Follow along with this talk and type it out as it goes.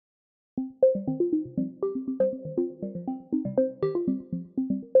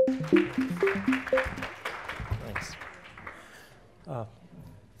Uh,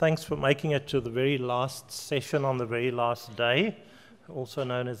 Thanks for making it to the very last session on the very last day, also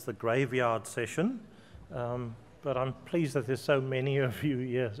known as the graveyard session. But I'm pleased that there's so many of you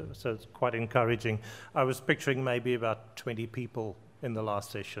here, so it's quite encouraging. I was picturing maybe about 20 people in the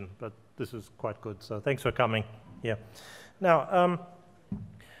last session, but this is quite good, so thanks for coming. Yeah. Now,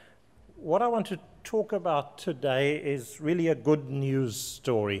 what I want to talk about today is really a good news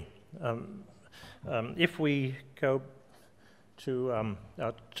story. If we go to,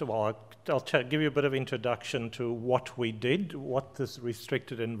 I'll give you a bit of introduction to what we did, what this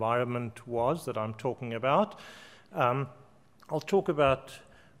restricted environment was that I'm talking about. I'll talk about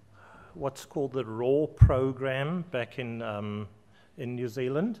what's called the RAW program back in New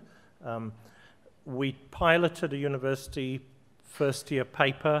Zealand. We piloted a university first-year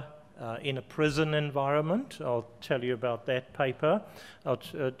paper in a prison environment. I'll tell you about that paper. I'll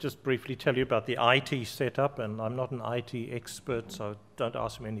just briefly tell you about the IT setup, and I'm not an IT expert, so don't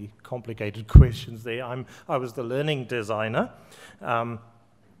ask me any complicated questions there. I was the learning designer. We'll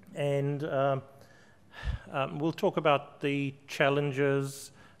talk about the challenges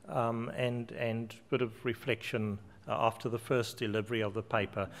and a bit of reflection after the first delivery of the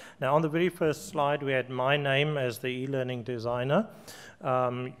paper. Now, on the very first slide, we had my name as the e-learning designer.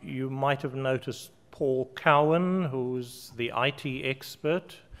 You might have noticed Paul Cowan, who's the IT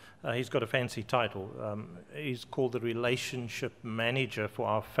expert. He's got a fancy title. He's called the relationship manager for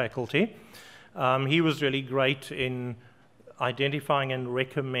our faculty. He was really great in identifying and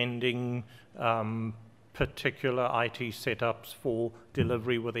recommending particular IT setups for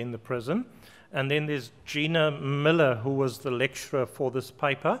delivery within the prison. And then there's Gina Miller, who was the lecturer for this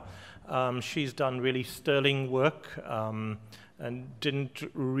paper. She's done really sterling work and didn't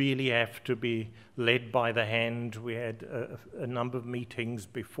really have to be led by the hand. We had a number of meetings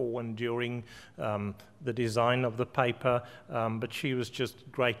before and during the design of the paper, but she was just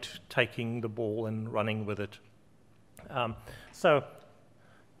great taking the ball and running with it. So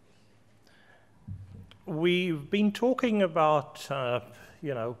we've been talking about,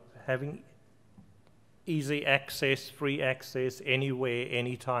 having easy access, free access, anywhere,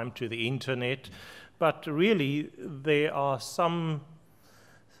 anytime to the internet. But really, there are some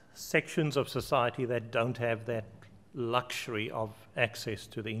sections of society that don't have that luxury of access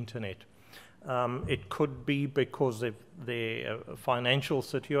to the internet. It could be because of their financial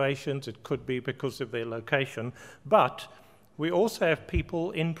situations, it could be because of their location, but we also have people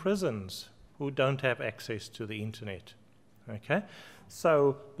in prisons who don't have access to the internet. Okay?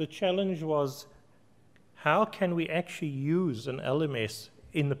 So the challenge was, how can we actually use an LMS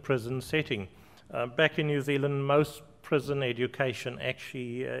in the prison setting? Back in New Zealand, most prison education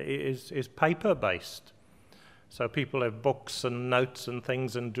actually is paper-based. So people have books and notes and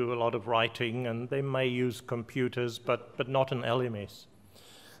things and do a lot of writing, and they may use computers, but not an LMS.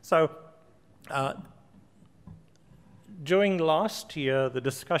 So during last year, the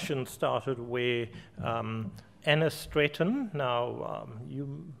discussion started where Anna Stretton, now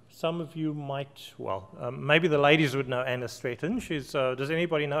some of you might, maybe the ladies would know Anna Stretton. Does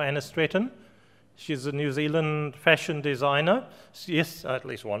anybody know Anna Stretton? She's a New Zealand fashion designer. Yes, at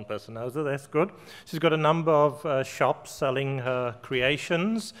least one person knows her, that's good. She's got a number of shops selling her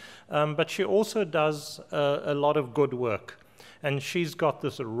creations, but she also does a lot of good work. And she's got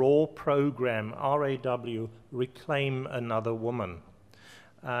this RAW program, R-A-W, Reclaim Another Woman.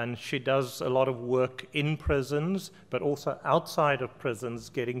 And she does a lot of work in prisons, but also outside of prisons,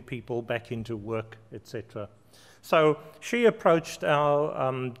 getting people back into work, etc. So she approached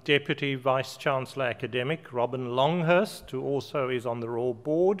our Deputy Vice-Chancellor Academic, Robin Longhurst, who also is on the RAW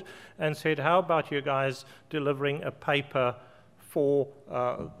board, and said, how about you guys delivering a paper for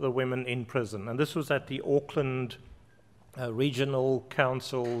the women in prison? And this was at the Auckland Regional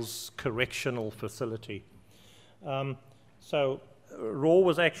Council's correctional facility. So RAW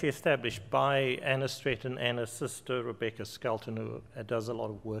was actually established by Anna Stretton and her sister, Rebecca Skelton, who does a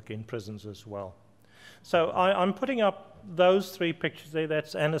lot of work in prisons as well. So I'm putting up those three pictures there.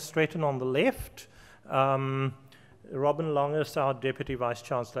 That's Anna Stretton on the left, Robin Longhurst, our Deputy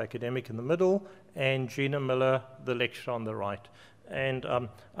Vice-Chancellor Academic, in the middle, and Gina Miller, the lecturer, on the right. And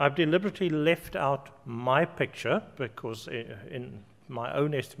I've deliberately left out my picture because in my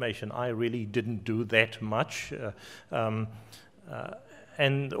own estimation, I really didn't do that much.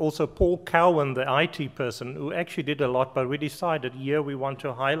 And also Paul Cowan, the IT person, who actually did a lot, but we decided, we want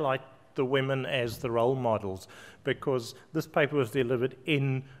to highlight the women as the role models, because this paper was delivered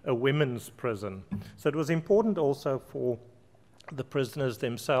in a women's prison. So it was important also for the prisoners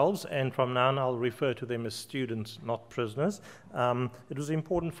themselves, and from now on I'll refer to them as students, not prisoners. It was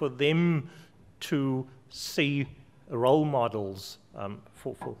important for them to see role models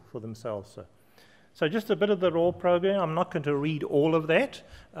for themselves. So just a bit of the RAW program. I'm not going to read all of that.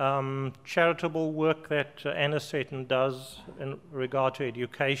 Charitable work that Anna Stratton does in regard to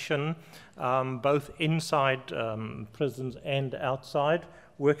education, both inside prisons and outside,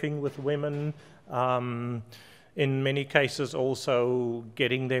 working with women, in many cases also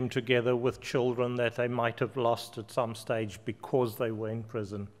getting them together with children that they might have lost at some stage because they were in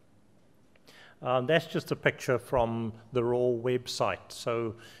prison. That's just a picture from the RAW website.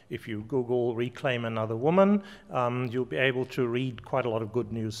 So if you Google Reclaim Another Woman, you'll be able to read quite a lot of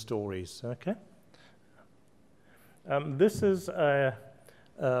good news stories. Okay. This is a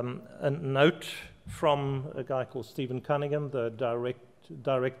note from a guy called Stephen Cunningham, the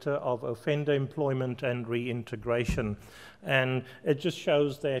Director of Offender Employment and Reintegration. And it just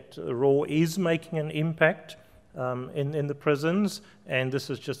shows that RAW is making an impact in the prisons, and this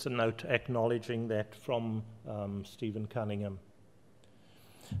is just a note acknowledging that from Stephen Cunningham.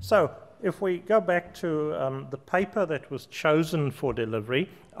 So if we go back to the paper that was chosen for delivery,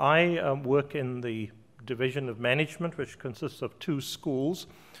 I work in the Division of Management, which consists of 2 schools,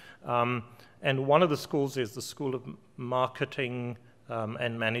 and one of the schools is the School of Marketing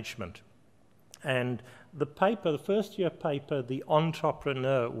and Management. And the paper, the first year paper, The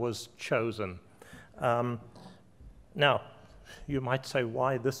Entrepreneur, was chosen. Now, you might say,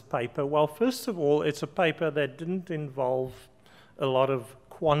 why this paper? Well, first of all, it's a paper that didn't involve a lot of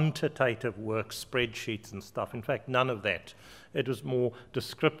quantitative work, spreadsheets and stuff. In fact, none of that. It was more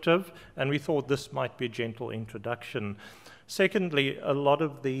descriptive, and we thought this might be a gentle introduction. Secondly, a lot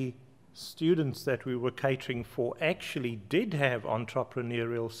of the students that we were catering for actually did have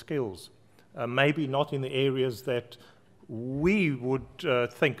entrepreneurial skills. Maybe not in the areas that we would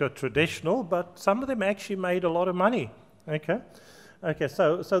think are traditional, but some of them actually made a lot of money. Okay,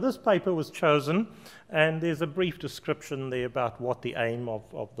 so this paper was chosen, and there's a brief description there about what the aim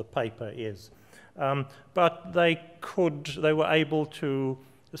of the paper is. But they were able to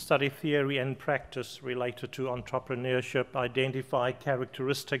study theory and practice related to entrepreneurship, identify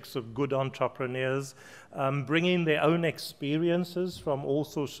characteristics of good entrepreneurs, bring in their own experiences from all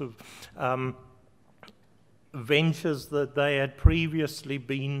sorts of ventures that they had previously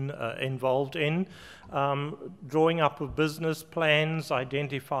been involved in, drawing up of business plans,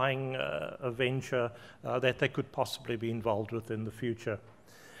 identifying a venture that they could possibly be involved with in the future.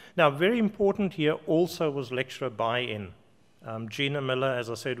 Now, very important here also was lecturer buy-in. Gina Miller,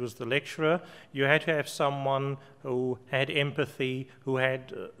 as I said, was the lecturer. You had to have someone who had empathy, who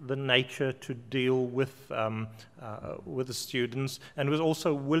had the nature to deal with the students, and was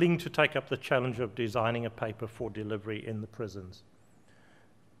also willing to take up the challenge of designing a paper for delivery in the prisons.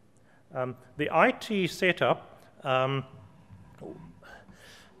 The IT setup,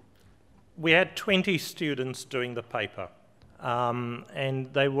 we had 20 students doing the paper.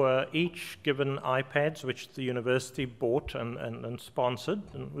 And they were each given iPads, which the university bought and sponsored,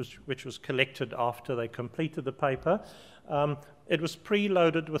 and which was collected after they completed the paper. It was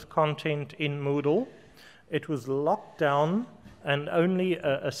preloaded with content in Moodle. It was locked down, and only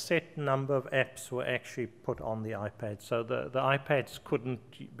a set number of apps were actually put on the iPad. So the iPads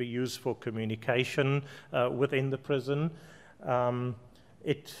couldn't be used for communication within the prison.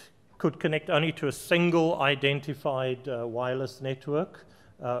 It could connect only to a single identified wireless network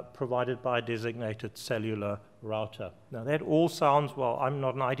provided by a designated cellular router. Now that all sounds, well, I'm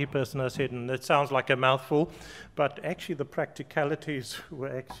not an IT person, I said, and it sounds like a mouthful, but actually the practicalities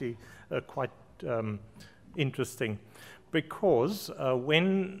were actually quite interesting, because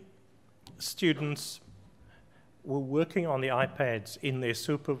when students were working on the iPads in their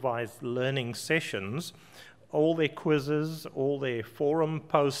supervised learning sessions, all their quizzes, all their forum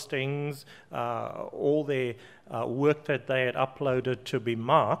postings, all their work that they had uploaded to be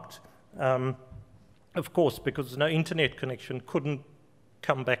marked, of course, because there's no internet connection, couldn't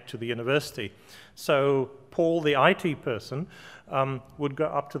come back to the university. So Paul, the IT person, would go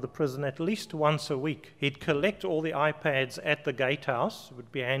up to the prison at least once a week. He'd collect all the iPads at the gatehouse,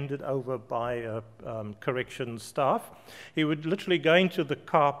 would be handed over by corrections staff. He would literally go into the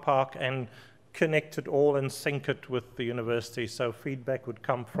car park and connect it all and sync it with the university, so feedback would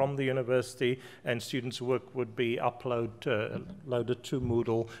come from the university and students' work would be loaded to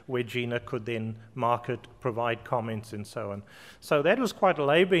Moodle, where Gina could then mark it, provide comments and so on. So that was quite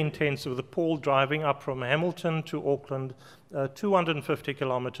labor intensive, with Paul driving up from Hamilton to Auckland, a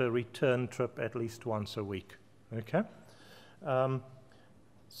 250-kilometer return trip at least once a week. Okay,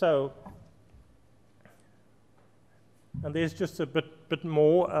 and there's just a bit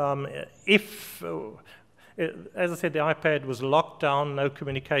more. If As I said, the iPad was locked down, no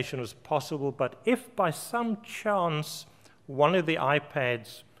communication was possible, but if by some chance one of the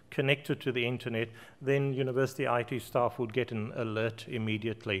iPads connected to the internet, then university IT staff would get an alert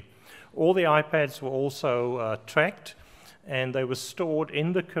immediately. All the iPads were also tracked, and they were stored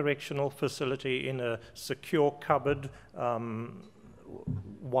in the correctional facility in a secure cupboard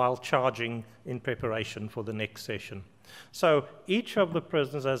while charging in preparation for the next session. So each of the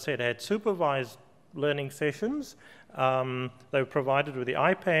prisoners, as I said, had supervised learning sessions. They were provided with the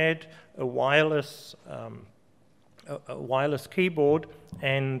iPad, a wireless keyboard,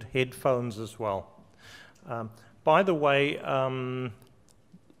 and headphones as well. By the way,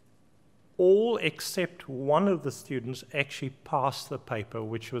 all except one of the students actually passed the paper,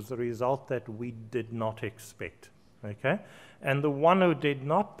 which was the result that we did not expect. Okay? And the one who did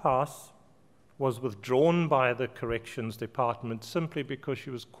not pass was withdrawn by the corrections department simply because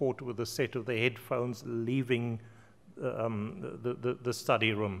she was caught with a set of the headphones leaving the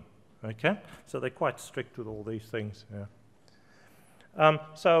study room. Okay? So they're quite strict with all these things. Yeah.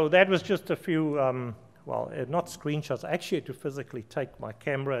 So that was just a few, well, not screenshots. I actually had to physically take my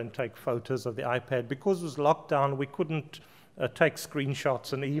camera and take photos of the iPad. Because it was locked down, we couldn't take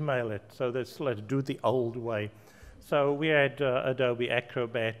screenshots and email it. So they still had to do it the old way. So we had Adobe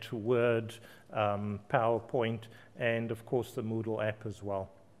Acrobat, Word, PowerPoint, and of course the Moodle app as well.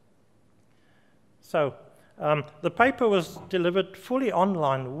 So the paper was delivered fully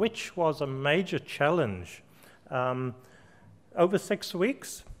online, which was a major challenge. Over 6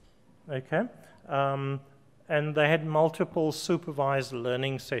 weeks, okay, and they had multiple supervised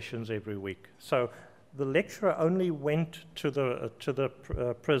learning sessions every week. So the lecturer only went to the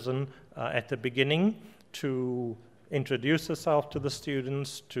prison at the beginning to introduce herself to the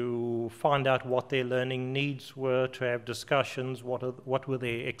students, to find out what their learning needs were, to have discussions, what were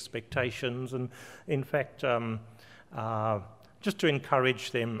their expectations, and in fact, just to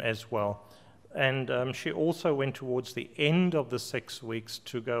encourage them as well. And she also went towards the end of the 6 weeks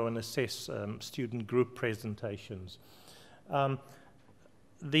to go and assess student group presentations.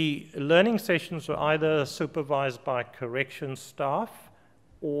 The learning sessions were either supervised by corrections staff,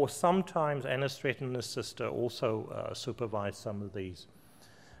 or sometimes Anna Stretton and her sister also supervised some of these.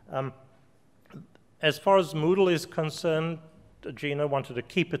 As far as Moodle is concerned, Gina wanted to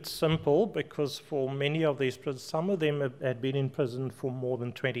keep it simple because for many of these prisoners, some of them had been in prison for more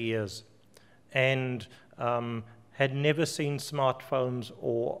than 20 years and had never seen smartphones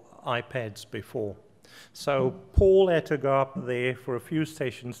or iPads before. So Paul had to go up there for a few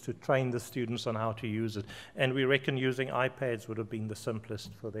sessions to train the students on how to use it. And we reckon using iPads would have been the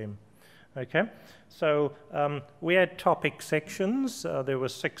simplest for them. Okay, so we had topic sections. There were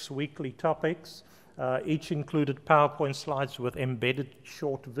 6 weekly topics. Each included PowerPoint slides with embedded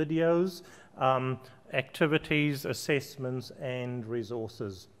short videos, activities, assessments, and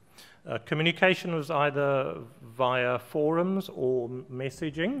resources. Communication was either via forums or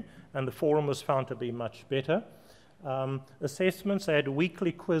messaging, and the forum was found to be much better. Assessments, they had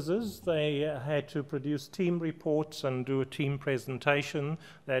weekly quizzes. They had to produce team reports and do a team presentation.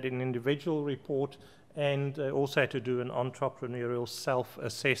 They had an individual report, and also had to do an entrepreneurial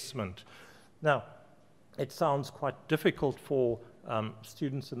self-assessment. Now, it sounds quite difficult for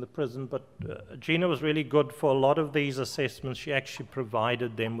students in the prison, but Gina was really good for a lot of these assessments. She actually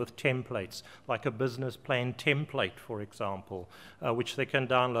provided them with templates, like a business plan template, for example, which they can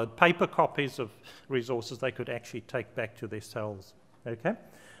download. Paper copies of resources they could actually take back to their cells. Okay?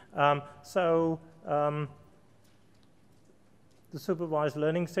 The supervised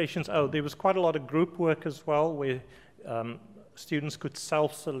learning sessions, there was quite a lot of group work as well, where students could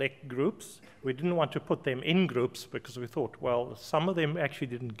self-select groups. We didn't want to put them in groups because we thought, well, some of them actually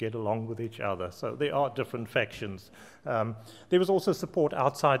didn't get along with each other. So there are different factions. There was also support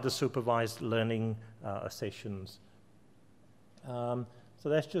outside the supervised learning sessions. So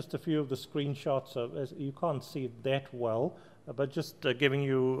that's just a few of the screenshots. You can't see it that well, but just giving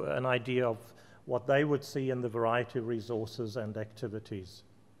you an idea of what they would see in the variety of resources and activities.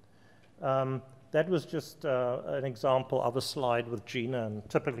 That was just an example of a slide with Gina, and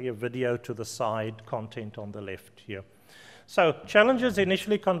typically a video to the side, content on the left here. So challenges: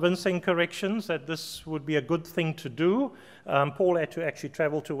 initially convincing corrections that this would be a good thing to do. Paul had to actually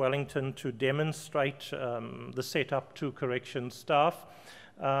travel to Wellington to demonstrate the setup to corrections staff.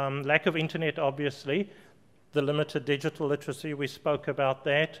 Lack of internet, obviously. The limited digital literacy, we spoke about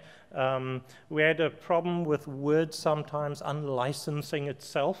that. We had a problem with Word sometimes unlicensing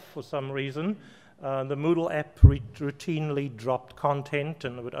itself for some reason. The Moodle app routinely dropped content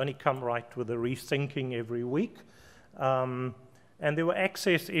and it would only come right with a resyncing every week. And there were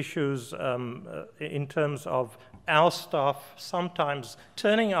access issues in terms of our staff sometimes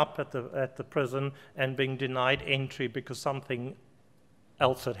turning up at the prison and being denied entry because something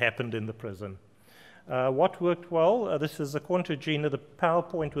else had happened in the prison. What worked well, this is according to Gina, the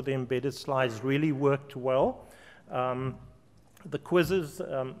PowerPoint with the embedded slides really worked well. The quizzes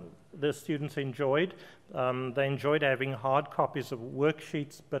the students enjoyed. They enjoyed having hard copies of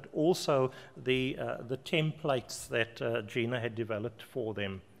worksheets, but also the templates that Gina had developed for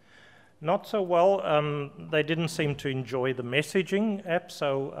them. Not so well, they didn't seem to enjoy the messaging app,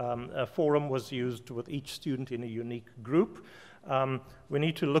 so a forum was used with each student in a unique group. We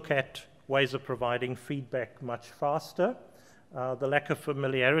need to look at ways of providing feedback much faster. The lack of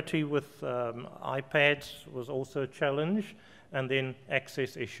familiarity with iPads was also a challenge, and then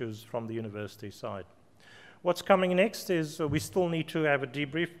access issues from the university side. What's coming next is we still need to have a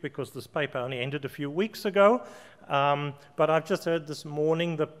debrief because this paper only ended a few weeks ago, but I've just heard this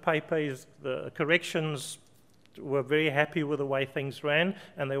morning the corrections were very happy with the way things ran,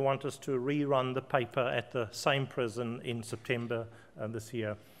 and they want us to rerun the paper at the same prison in September this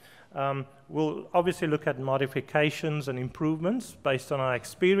year. We'll obviously look at modifications and improvements based on our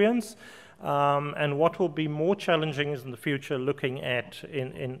experience, and what will be more challenging is in the future looking at,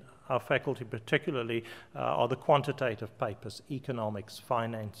 in our faculty particularly, are the quantitative papers, economics,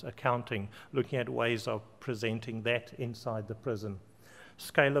 finance, accounting, looking at ways of presenting that inside the prison.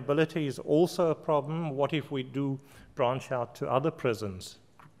 Scalability is also a problem. What if we do branch out to other prisons?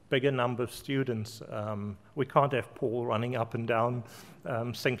 Bigger number of students. We can't have Paul running up and down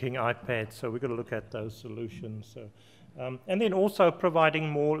syncing iPads, so we've got to look at those solutions. So, and then also providing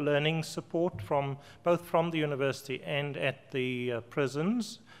more learning support both from the university and at the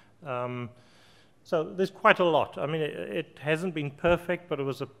prisons. So there's quite a lot. I mean, it hasn't been perfect, but it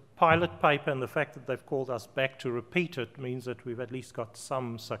was a pilot paper, and the fact that they've called us back to repeat it means that we've at least got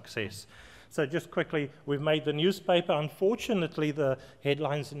some success. So just quickly, we've made the newspaper. Unfortunately, the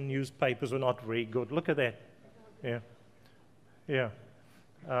headlines in newspapers were not very good. Look at that. Yeah. Yeah.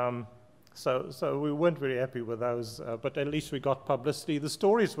 So we weren't very happy with those, but at least we got publicity. The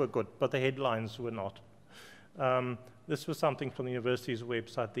stories were good, but the headlines were not. This was something from the university's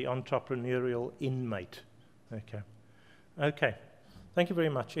website, the Entrepreneurial Inmate. Okay. Okay. Thank you very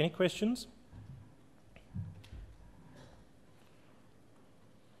much. Any questions?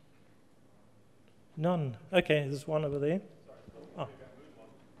 None. Okay, there's one over there. Oh.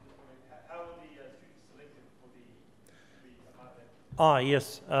 How were the students selected for the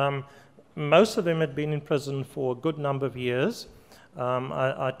Yes. Most of them had been in prison for a good number of years.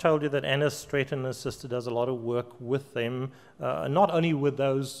 I told you that Anna Stratton, her sister, does a lot of work with them, not only with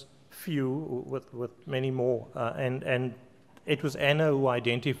those few, with many more, and it was Anna who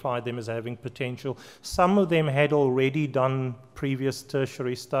identified them as having potential. Some of them had already done previous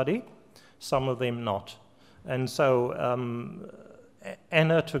tertiary study, some of them not. And so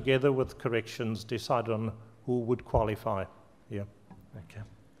Anna, together with corrections, decided on who would qualify. Yeah. Okay.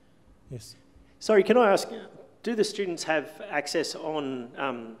 Yes. Sorry, can I ask, do the students have access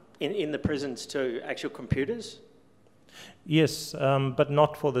on in the prisons to actual computers? Yes, but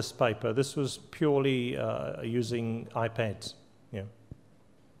not for this paper. This was purely using iPads. Yeah.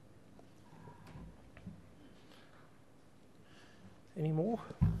 Any more?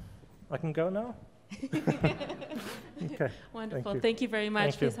 I can go now? Okay. Wonderful. Thank you very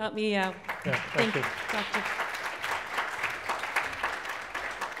much. Please help me out. Yeah, thank you. Dr.